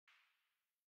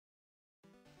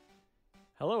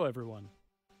Hello everyone,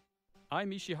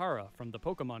 I'm Ishihara from the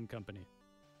Pokémon Company.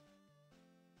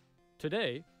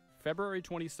 Today, February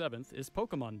 27th is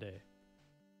Pokémon Day.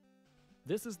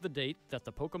 This is the date that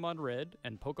the Pokémon Red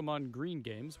and Pokémon Green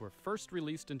games were first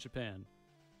released in Japan,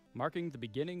 marking the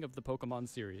beginning of the Pokémon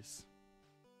series.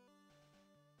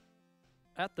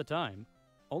 At the time,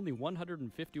 only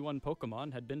 151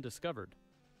 Pokémon had been discovered,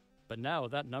 but now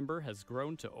that number has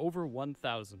grown to over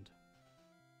 1,000.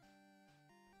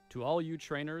 To all you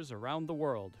trainers around the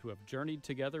world who have journeyed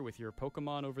together with your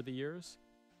Pokémon over the years,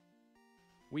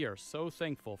 we are so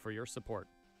thankful for your support.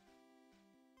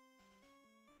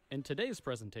 In today's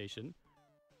presentation,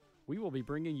 we will be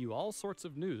bringing you all sorts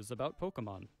of news about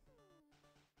Pokémon.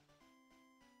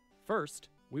 First,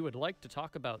 we would like to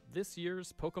talk about this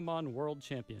year's Pokémon World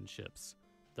Championships,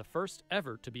 the first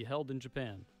ever to be held in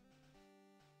Japan.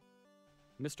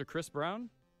 Mr. Chris Brown,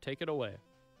 take it away.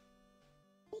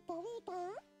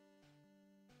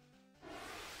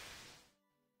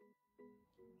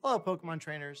 Hello, Pokemon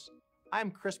trainers. I'm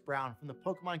Chris Brown from the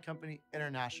Pokemon Company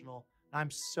International, and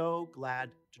I'm so glad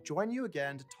to join you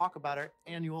again to talk about our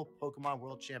annual Pokemon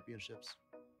World Championships.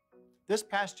 This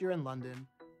past year in London,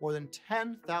 more than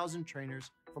 10,000 trainers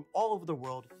from all over the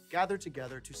world gathered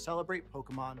together to celebrate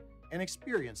Pokemon and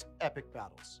experience epic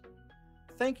battles.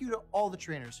 Thank you to all the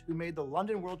trainers who made the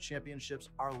London World Championships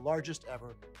our largest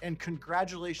ever, and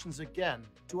congratulations again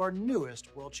to our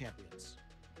newest World Champions.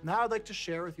 Now I'd like to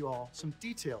share with you all some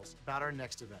details about our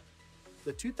next event.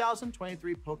 The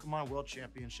 2023 Pokemon World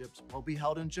Championships will be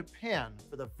held in Japan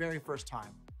for the very first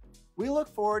time. We look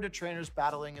forward to trainers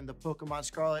battling in the Pokemon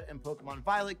Scarlet and Pokemon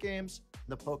Violet games,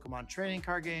 the Pokemon Trading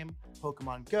Card Game,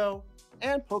 Pokemon Go,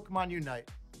 and Pokemon Unite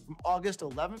from August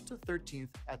 11th to 13th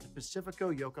at the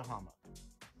Pacifico Yokohama.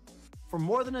 For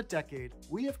more than a decade,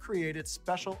 we have created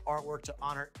special artwork to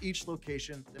honor each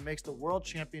location that makes the World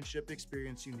Championship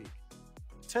experience unique.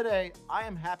 Today, I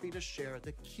am happy to share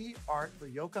the key art for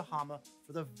Yokohama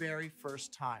for the very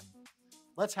first time.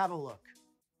 Let's have a look.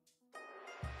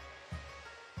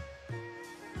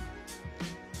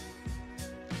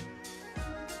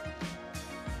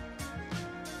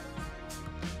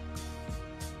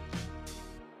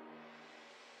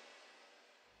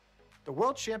 The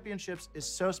World Championships is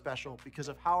so special because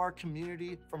of how our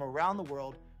community from around the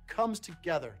world comes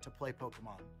together to play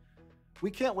Pokemon.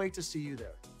 We can't wait to see you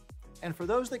there. And for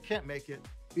those that can't make it,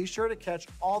 be sure to catch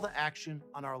all the action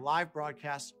on our live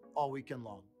broadcasts all weekend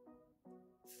long.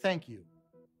 Thank you.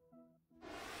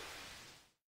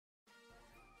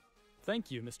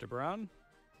 Thank you, Mr. Brown.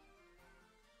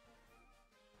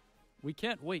 We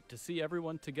can't wait to see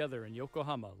everyone together in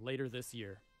Yokohama later this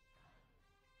year.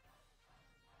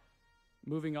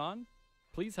 Moving on,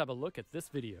 please have a look at this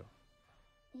video.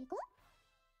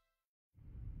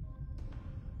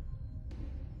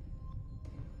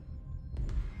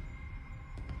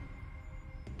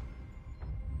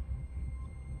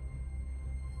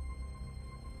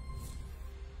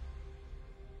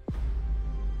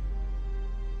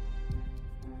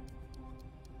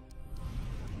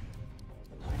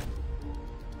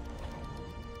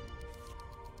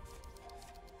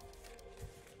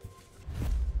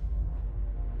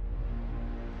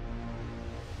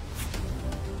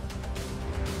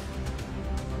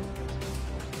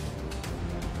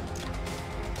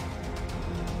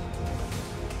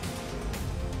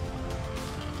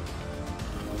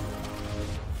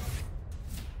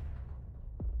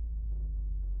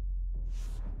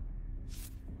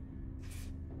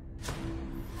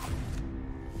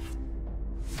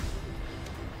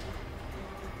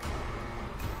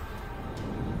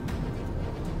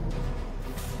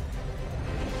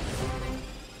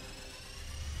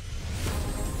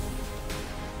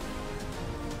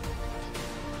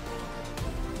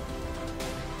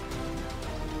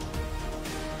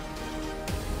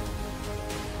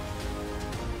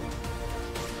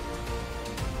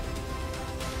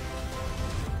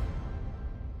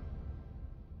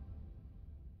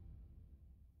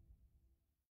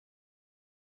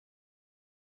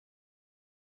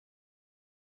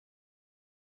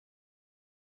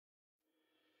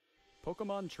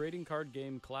 Pokemon Trading Card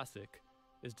Game Classic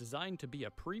is designed to be a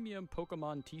premium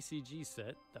Pokemon TCG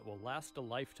set that will last a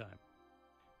lifetime.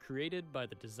 Created by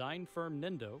the design firm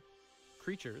Nintendo,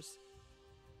 Creatures,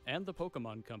 and the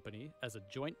Pokemon Company as a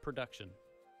joint production.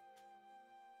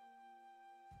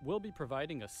 We'll be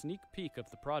providing a sneak peek of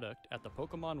the product at the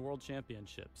Pokemon World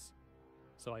Championships,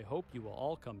 so I hope you will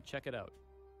all come check it out.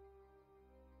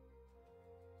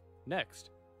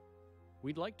 Next,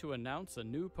 we'd like to announce a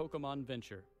new Pokemon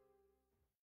venture.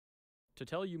 To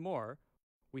tell you more,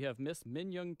 we have Miss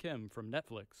Min Young Kim from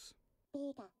Netflix.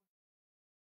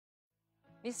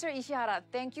 Mr. Ishihara,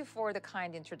 thank you for the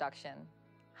kind introduction.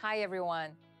 Hi,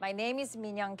 everyone. My name is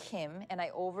Minyoung Kim, and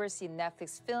I oversee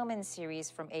Netflix film and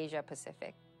series from Asia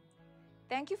Pacific.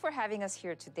 Thank you for having us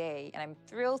here today, and I'm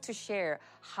thrilled to share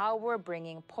how we're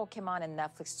bringing Pokemon and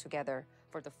Netflix together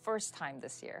for the first time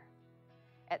this year.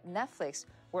 At Netflix,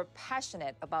 we're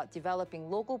passionate about developing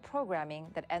local programming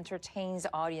that entertains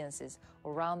audiences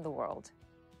around the world.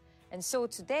 And so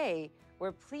today,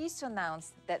 we're pleased to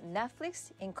announce that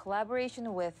Netflix, in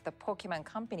collaboration with the Pokémon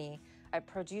Company, are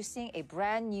producing a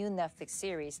brand new Netflix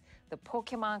series, the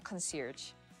Pokémon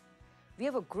Concierge. We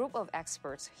have a group of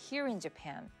experts here in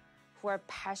Japan who are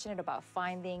passionate about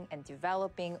finding and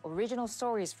developing original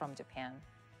stories from Japan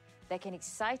that can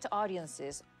excite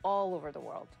audiences all over the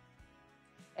world.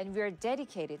 And we are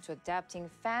dedicated to adapting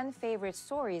fan-favorite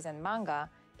stories and manga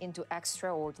into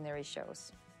extraordinary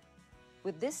shows.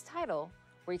 With this title,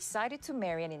 we're excited to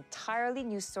marry an entirely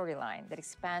new storyline that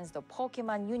expands the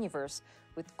Pokemon universe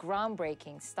with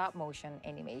groundbreaking stop-motion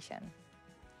animation.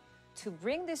 To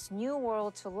bring this new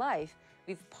world to life,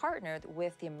 we've partnered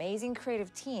with the amazing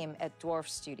creative team at Dwarf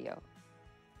Studio.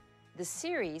 The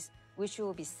series, which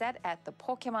will be set at the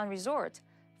Pokemon Resort,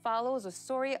 follows the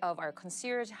story of our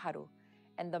concierge Haru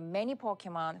and the many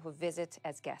Pokemon who visit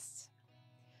as guests.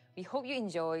 We hope you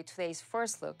enjoy today's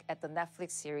first look at the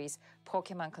Netflix series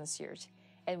Pokemon Concierge,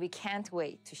 and we can't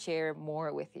wait to share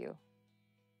more with you.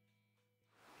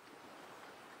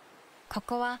 こ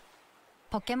こは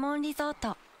ポケモンリゾー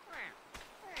ト。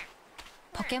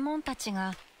ポケモンたち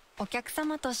がお客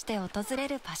様として訪れ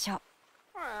る場所。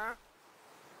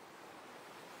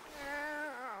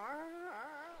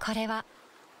これは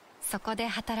そこで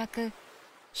働く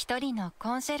一人の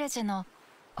コンシェルジュの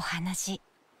お話。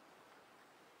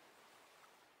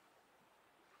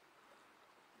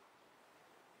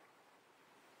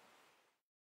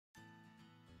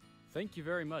Thank you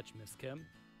very much, Miss Kim.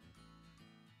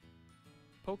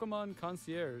 Pokemon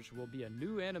Concierge will be a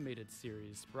new animated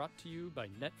series brought to you by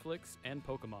Netflix and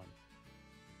Pokemon.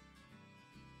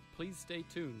 Please stay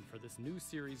tuned for this new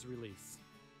series release.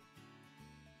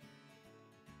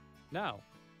 Now,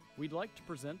 we'd like to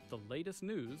present the latest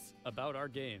news about our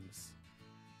games.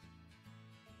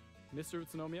 Mr.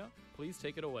 Utsunomiya, please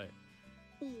take it away.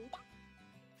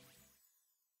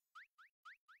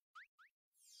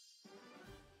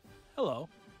 Hello,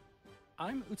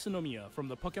 I'm Utsunomiya from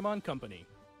the Pokémon Company.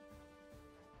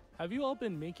 Have you all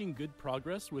been making good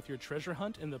progress with your treasure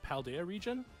hunt in the Paldea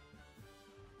region?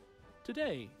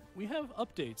 Today, we have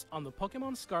updates on the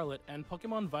Pokémon Scarlet and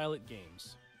Pokémon Violet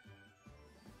games.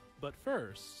 But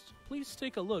first, please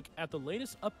take a look at the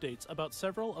latest updates about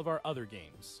several of our other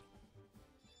games.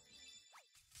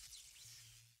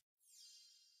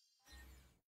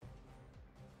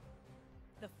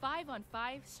 The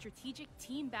 5-on-5 strategic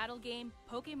team battle game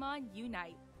Pokémon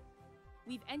Unite.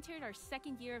 We've entered our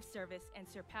second year of service and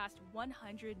surpassed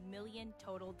 100 million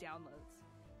total downloads.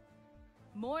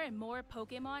 More and more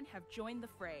Pokémon have joined the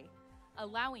fray,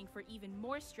 allowing for even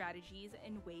more strategies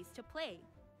and ways to play.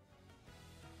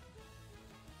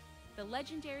 The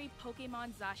legendary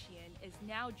Pokémon Zacian is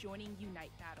now joining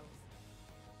Unite battles.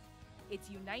 Its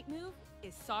Unite move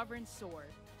is Sovereign Sword.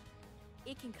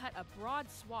 It can cut a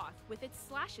broad swath with its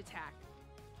slash attack.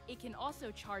 It can also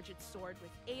charge its sword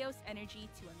with Eos energy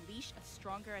to unleash a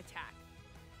stronger attack.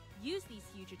 Use these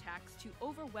huge attacks to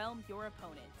overwhelm your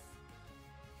opponents.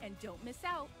 And don't miss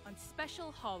out on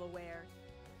special holoware.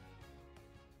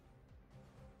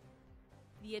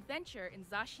 The adventure in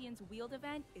Zacian's Wheeled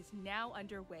event is now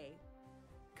underway.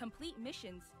 Complete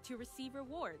missions to receive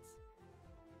rewards.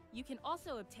 You can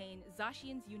also obtain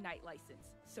Zacian's Unite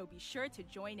license, so be sure to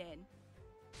join in.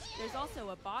 There's also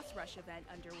a boss rush event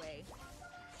underway.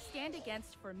 Stand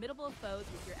against formidable foes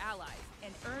with your allies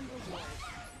and earn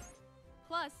rewards.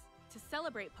 Plus, to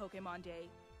celebrate Pokémon Day,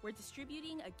 we're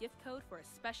distributing a gift code for a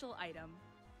special item.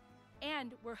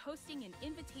 And we're hosting an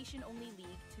invitation-only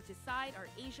league to decide our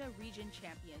Asia region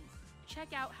champions. Check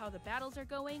out how the battles are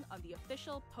going on the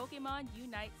official Pokémon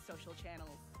Unite social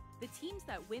channels. The teams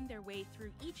that win their way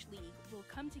through each league will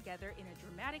come together in a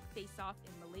dramatic face-off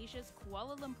in Malaysia's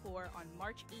Kuala Lumpur on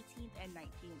March 18th and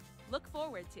 19th. Look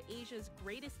forward to Asia's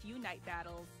greatest Unite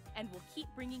battles, and we'll keep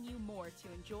bringing you more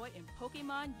to enjoy in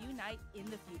Pokémon Unite in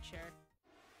the future.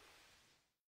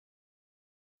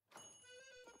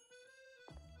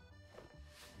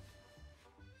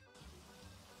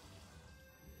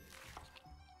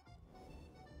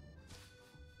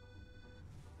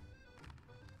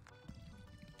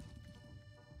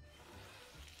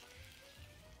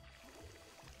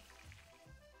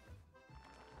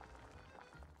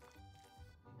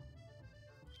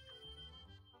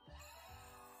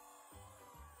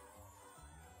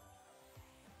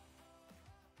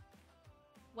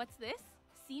 What's this?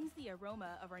 Seems the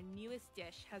aroma of our newest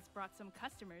dish has brought some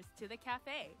customers to the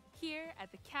cafe. Here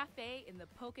at the cafe in the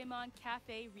Pokémon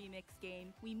Cafe Remix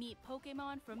game, we meet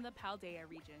Pokémon from the Paldea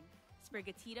region.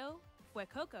 Sprigatito,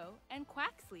 Fuecoco, and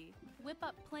Quaxley. Whip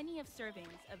up plenty of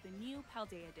servings of the new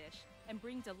Paldea dish and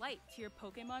bring delight to your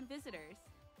Pokémon visitors.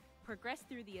 Progress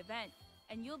through the event,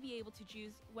 and you'll be able to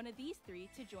choose one of these three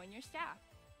to join your staff.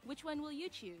 Which one will you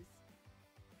choose?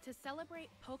 To celebrate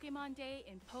Pokémon Day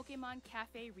in Pokémon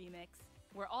Cafe Remix,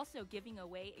 we're also giving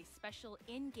away a special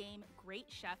in-game Great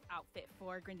Chef outfit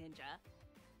for Greninja.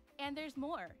 And there's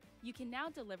more. You can now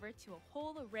deliver to a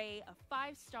whole array of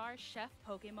 5-star chef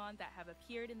Pokémon that have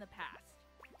appeared in the past.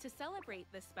 To celebrate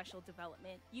this special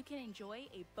development, you can enjoy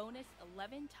a bonus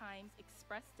 11 times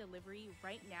express delivery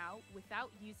right now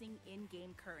without using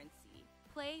in-game currency.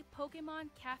 Play Pokémon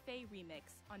Cafe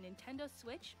Remix on Nintendo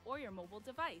Switch or your mobile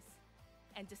device,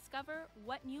 and discover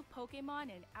what new Pokémon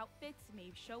and outfits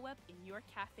may show up in your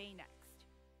cafe next.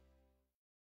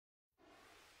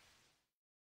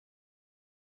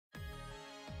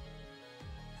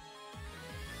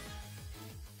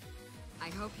 I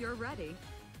hope you're ready.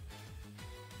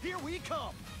 Here we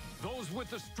come! Those with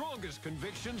the strongest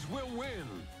convictions will win!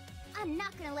 I'm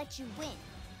not gonna let you win.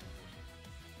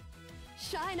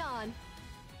 Shine on!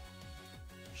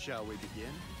 Shall we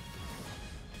begin?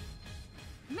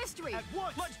 Mystery! At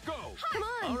once! Let's go! Come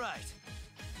on! All right.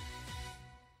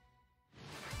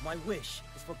 My wish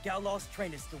is for Gallo's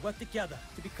trainers to work together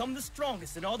to become the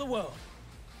strongest in all the world.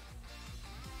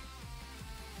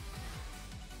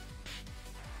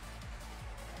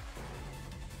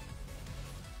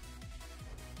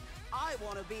 I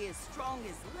want to be as strong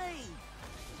as Lee.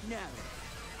 No,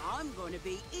 I'm going to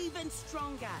be even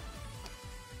stronger.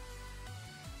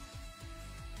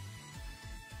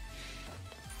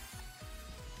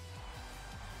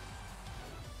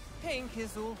 Pink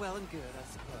is all well and good,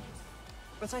 I suppose.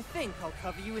 But I think I'll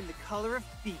cover you in the color of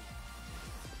beef.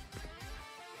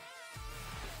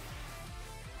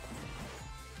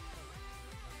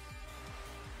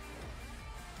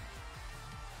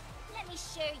 Let me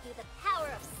show you the power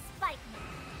of Spike Man.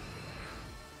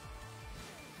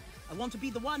 I want to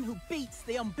be the one who beats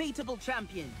the unbeatable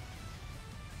champion.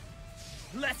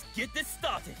 Let's get this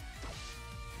started!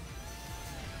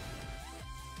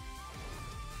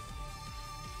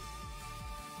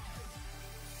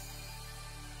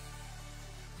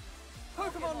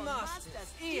 Pokémon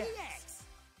Masters EX!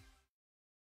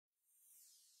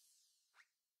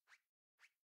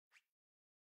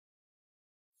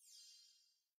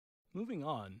 Moving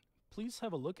on, please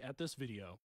have a look at this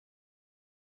video.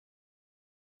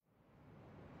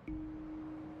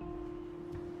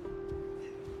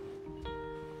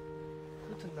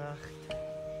 Gute Nacht.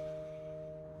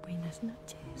 Buenas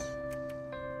noches.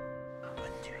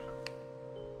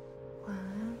 晚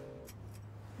安。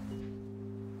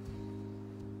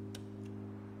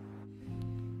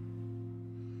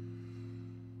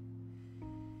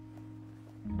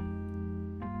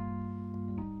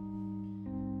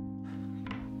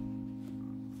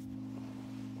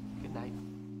Good night.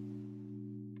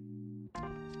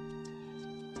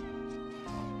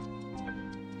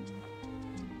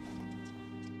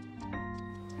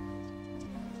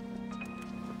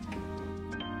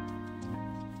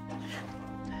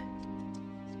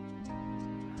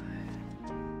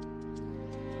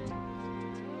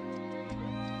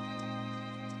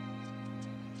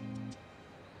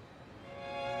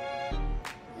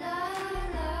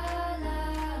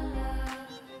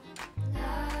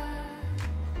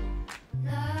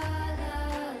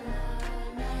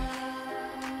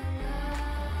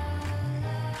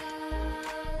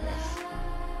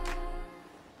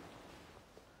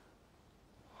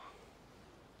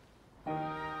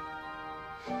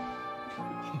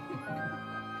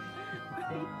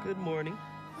 Good morning.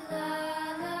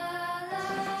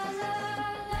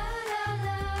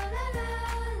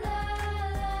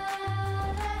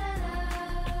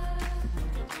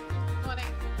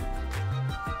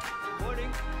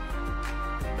 Morning.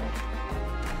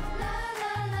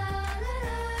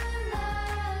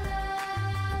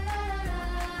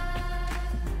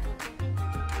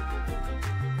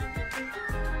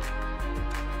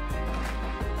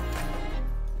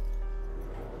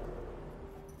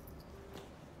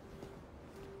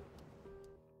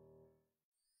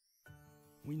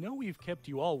 We know we've kept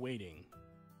you all waiting,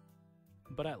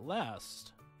 but at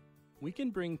last, we can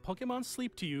bring Pokémon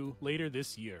Sleep to you later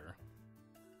this year.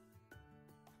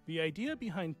 The idea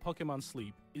behind Pokémon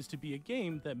Sleep is to be a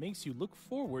game that makes you look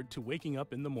forward to waking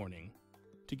up in the morning.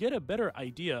 To get a better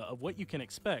idea of what you can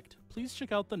expect, please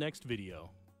check out the next video.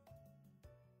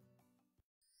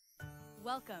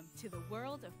 Welcome to the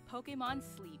world of Pokémon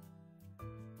Sleep.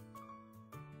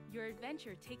 Your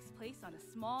adventure takes place on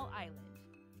a small island.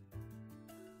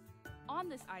 On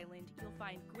this island, you'll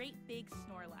find Great Big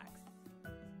Snorlax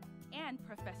and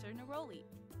Professor Neroli,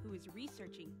 who is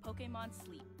researching Pokémon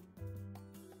Sleep.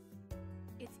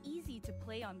 It's easy to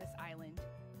play on this island.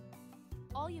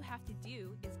 All you have to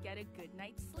do is get a good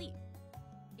night's sleep.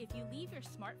 If you leave your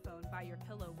smartphone by your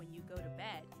pillow when you go to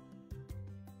bed,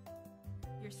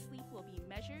 your sleep will be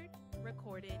measured,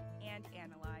 recorded, and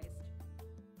analyzed.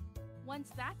 Once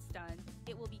that's done,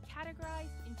 it will be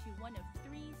categorized into one of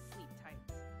 3 sleep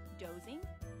types: dozing,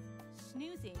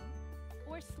 snoozing,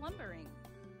 or slumbering.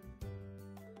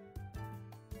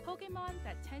 Pokémon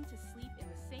that tend to sleep in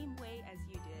the same way as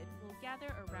you did will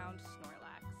gather around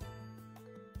Snorlax.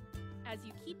 As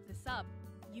you keep this up,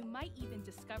 you might even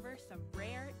discover some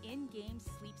rare in-game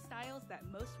sleep styles that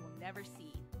most will never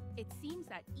see. It seems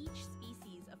that each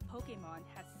species of Pokémon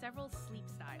has several sleep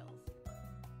styles.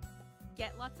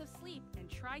 Get lots of sleep and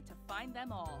try to find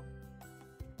them all.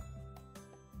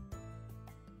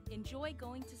 Enjoy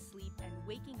going to sleep and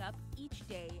waking up each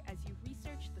day as you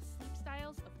research the sleep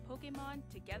styles of Pokémon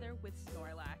together with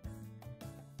Snorlax.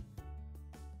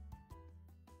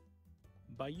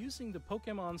 By using the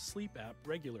Pokémon Sleep app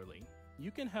regularly,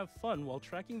 you can have fun while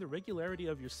tracking the regularity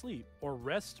of your sleep or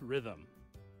rest rhythm.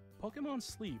 Pokémon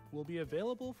Sleep will be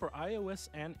available for iOS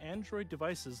and Android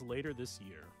devices later this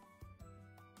year.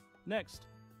 Next,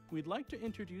 we'd like to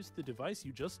introduce the device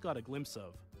you just got a glimpse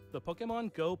of, the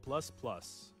Pokémon Go++.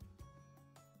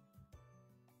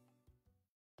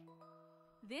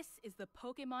 This is the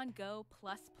Pokémon Go++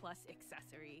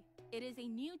 accessory. It is a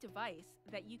new device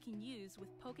that you can use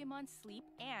with Pokémon Sleep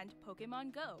and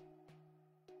Pokémon Go.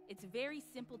 It's very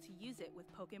simple to use it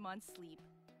with Pokémon Sleep.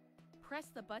 Press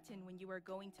the button when you are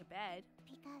going to bed,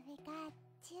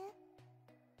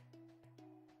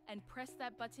 and press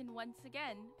that button once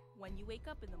again when you wake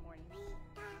up in the morning.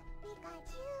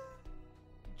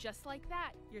 Just like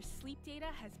that, your sleep data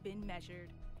has been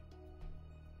measured.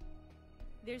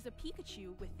 There's a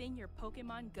Pikachu within your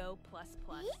Pokémon Go++.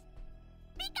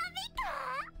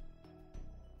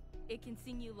 It can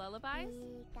sing you lullabies,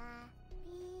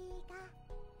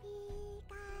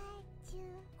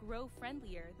 grow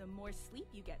friendlier the more sleep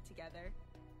you get together,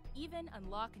 even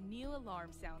unlock new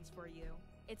alarm sounds for you.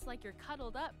 It's like you're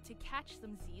cuddled up to catch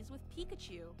some Z's with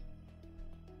Pikachu.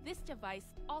 This device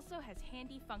also has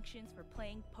handy functions for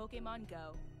playing Pokémon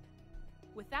Go.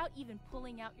 Without even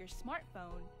pulling out your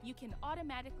smartphone, you can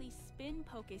automatically spin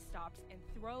Pokéstops and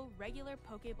throw regular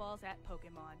Pokéballs at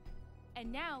Pokémon.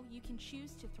 And now you can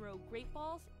choose to throw Great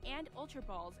Balls and Ultra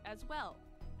Balls as well,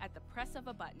 at the press of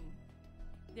a button.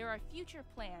 There are future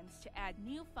plans to add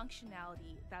new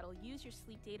functionality that'll use your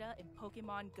sleep data in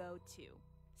Pokémon Go too.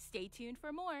 Stay tuned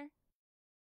for more!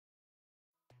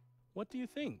 What do you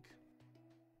think?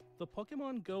 The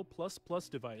Pokémon Go++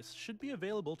 device should be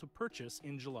available to purchase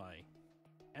in July.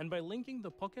 And by linking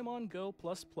the Pokémon Go++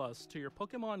 to your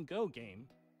Pokémon Go game,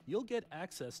 you'll get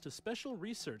access to special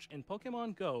research in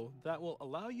Pokémon Go that will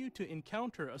allow you to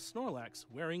encounter a Snorlax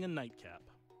wearing a nightcap.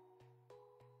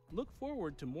 Look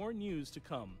forward to more news to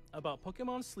come about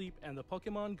Pokémon Sleep and the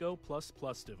Pokémon Go++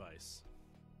 device.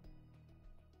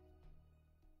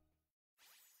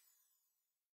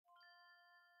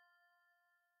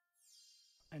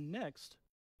 And next,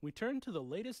 we turn to the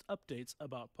latest updates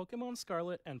about Pokémon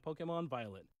Scarlet and Pokémon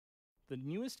Violet, the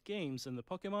newest games in the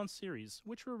Pokémon series,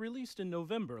 which were released in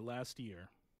November last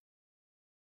year.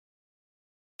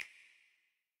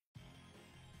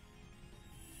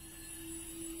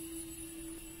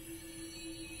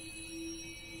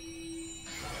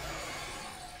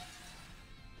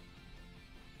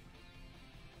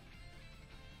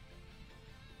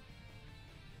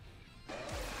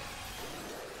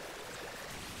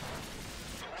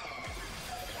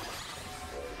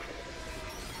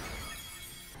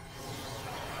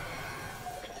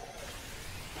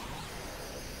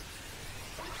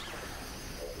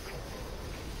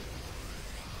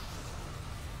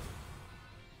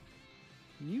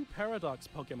 New Paradox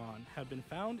Pokémon have been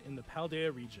found in the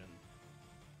Paldea region.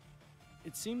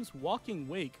 It seems Walking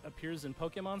Wake appears in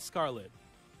Pokémon Scarlet,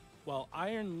 while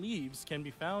Iron Leaves can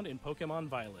be found in Pokémon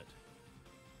Violet.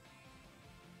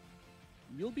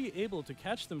 You'll be able to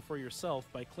catch them for yourself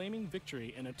by claiming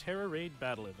victory in a Terra Raid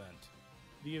battle event.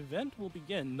 The event will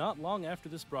begin not long after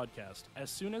this broadcast,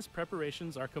 as soon as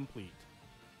preparations are complete.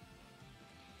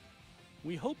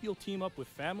 We hope you'll team up with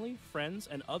family, friends,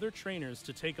 and other trainers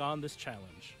to take on this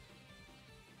challenge.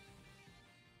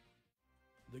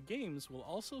 The games will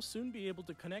also soon be able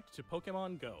to connect to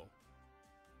Pokémon Go.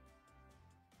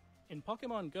 In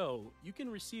Pokémon Go, you can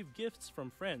receive gifts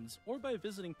from friends or by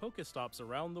visiting Pokestops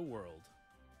around the world.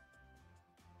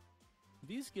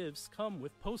 These gifts come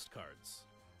with postcards.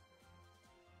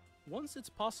 Once it's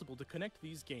possible to connect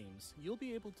these games, you'll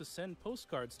be able to send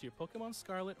postcards to your Pokémon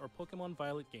Scarlet or Pokémon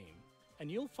Violet game, and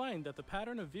you'll find that the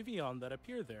pattern of Vivillon that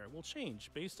appear there will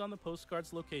change based on the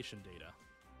postcard's location data.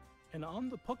 And on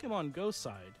the Pokémon Go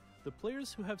side, the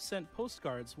players who have sent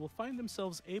postcards will find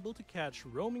themselves able to catch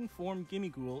roaming form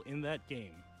Gimmighoul in that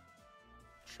game.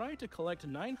 Try to collect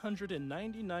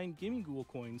 999 Gimmighoul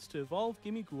coins to evolve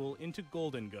Gimmighoul into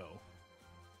Golden Go.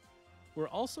 We're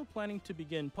also planning to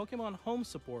begin Pokémon Home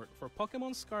support for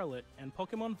Pokémon Scarlet and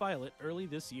Pokémon Violet early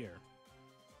this year.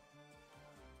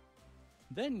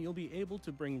 Then you'll be able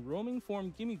to bring roaming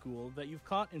form Gimmighoul that you've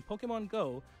caught in Pokémon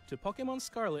Go to Pokémon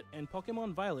Scarlet and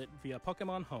Pokémon Violet via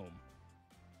Pokémon Home.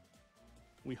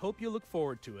 We hope you look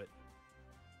forward to it.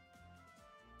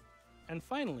 And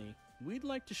finally, we'd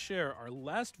like to share our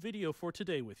last video for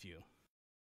today with you.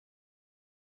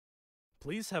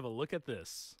 Please have a look at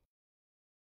this.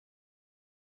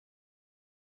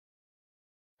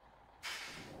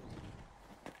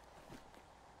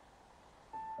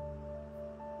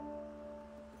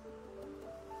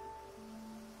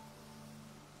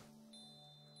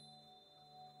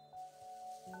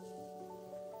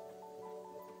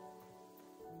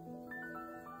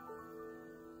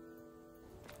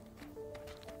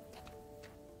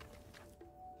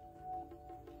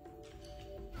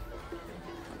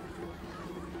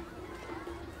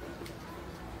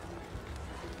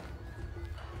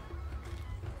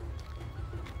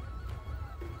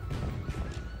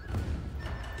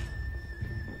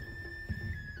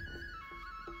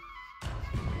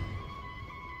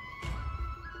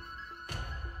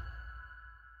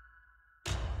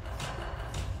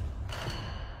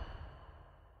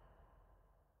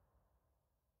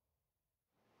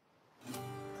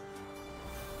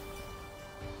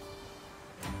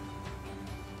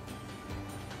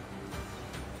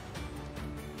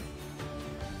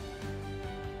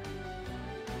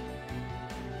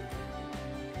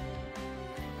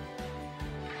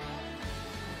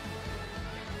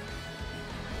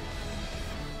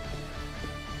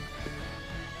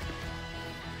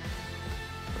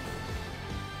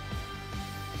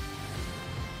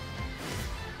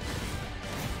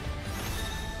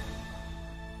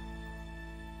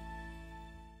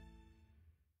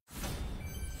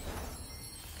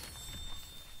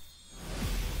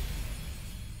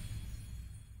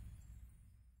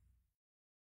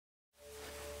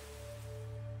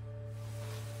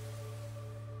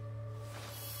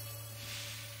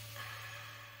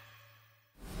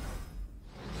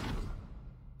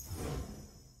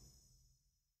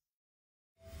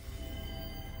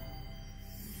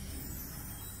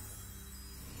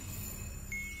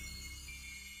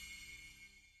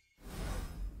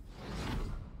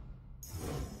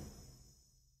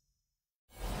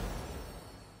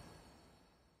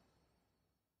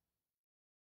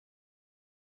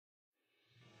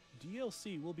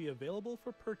 DLC will be available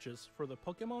for purchase for the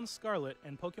Pokémon Scarlet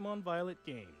and Pokémon Violet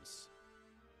games.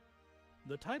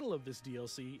 The title of this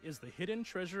DLC is The Hidden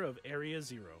Treasure of Area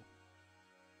Zero.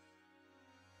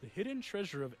 The Hidden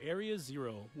Treasure of Area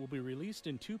Zero will be released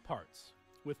in 2 parts,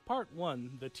 with Part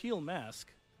 1, The Teal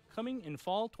Mask, coming in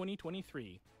fall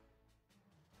 2023.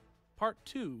 Part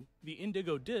 2, The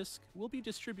Indigo Disc, will be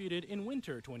distributed in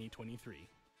winter 2023.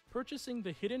 Purchasing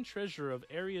the Hidden Treasure of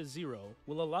Area Zero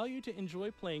will allow you to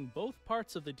enjoy playing both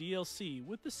parts of the DLC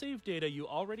with the save data you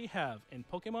already have in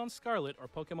Pokémon Scarlet or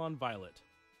Pokémon Violet.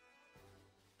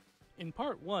 In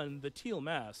Part 1, The Teal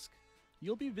Mask,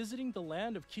 you'll be visiting the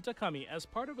land of Kitakami as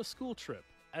part of a school trip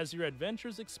as your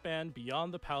adventures expand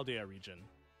beyond the Paldea region.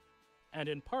 And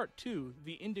in Part 2,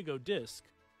 The Indigo Disc,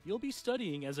 you'll be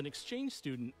studying as an exchange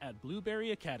student at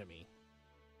Blueberry Academy.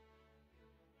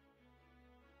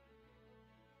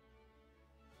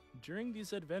 During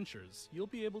these adventures, you'll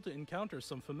be able to encounter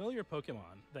some familiar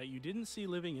Pokémon that you didn't see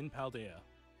living in Paldea.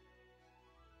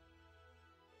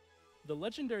 The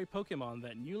legendary Pokémon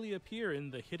that newly appear in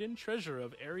the Hidden Treasure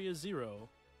of Area Zero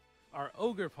are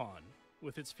Ogerpon,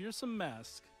 with its fearsome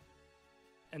mask,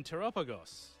 and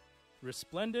Terapagos,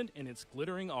 resplendent in its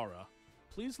glittering aura.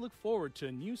 Please look forward to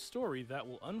a new story that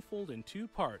will unfold in 2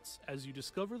 parts as you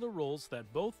discover the roles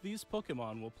that both these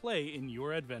Pokémon will play in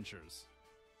your adventures.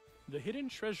 The Hidden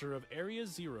Treasure of Area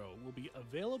Zero will be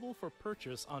available for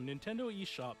purchase on Nintendo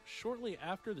eShop shortly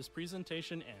after this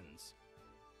presentation ends.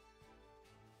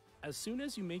 As soon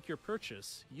as you make your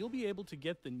purchase, you'll be able to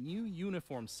get the new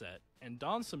uniform set and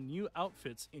don some new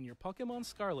outfits in your Pokémon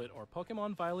Scarlet or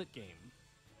Pokémon Violet game.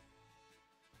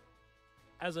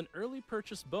 As an early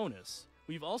purchase bonus,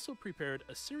 We've also prepared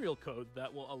a serial code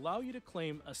that will allow you to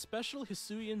claim a special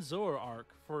Hisuian Zoroark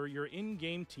for your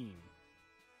in-game team.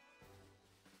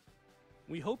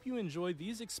 We hope you enjoy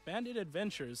these expanded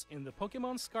adventures in the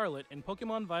Pokémon Scarlet and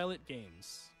Pokémon Violet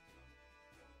games.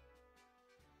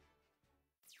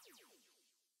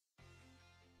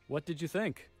 What did you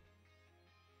think?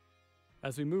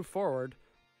 As we move forward,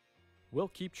 we'll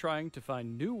keep trying to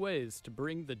find new ways to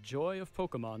bring the joy of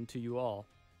Pokémon to you all.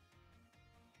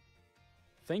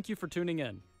 Thank you for tuning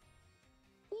in.